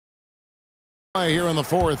Here in the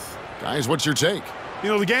fourth. Guys, what's your take? You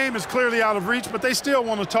know, the game is clearly out of reach, but they still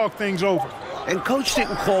want to talk things over. And Coach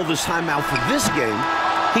didn't call this timeout for this game.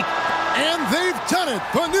 And they've done it,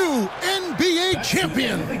 the new NBA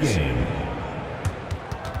champion.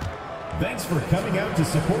 Thanks for coming out to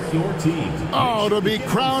support your team. Oh, to be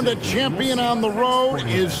crowned a champion on the road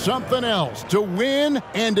is something else. To win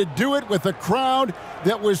and to do it with a crowd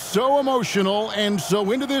that was so emotional and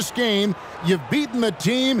so into this game, you've beaten the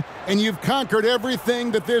team and you've conquered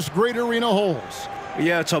everything that this great arena holds.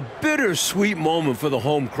 Yeah, it's a bittersweet moment for the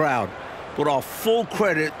home crowd. But all full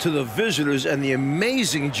credit to the visitors and the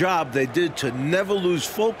amazing job they did to never lose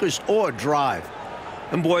focus or drive.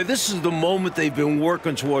 And boy, this is the moment they've been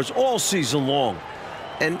working towards all season long.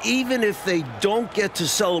 And even if they don't get to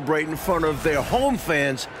celebrate in front of their home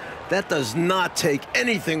fans, that does not take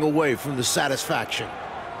anything away from the satisfaction.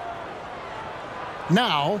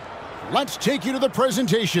 Now, let's take you to the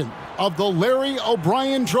presentation of the Larry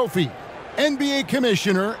O'Brien Trophy. NBA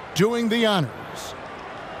Commissioner doing the honors.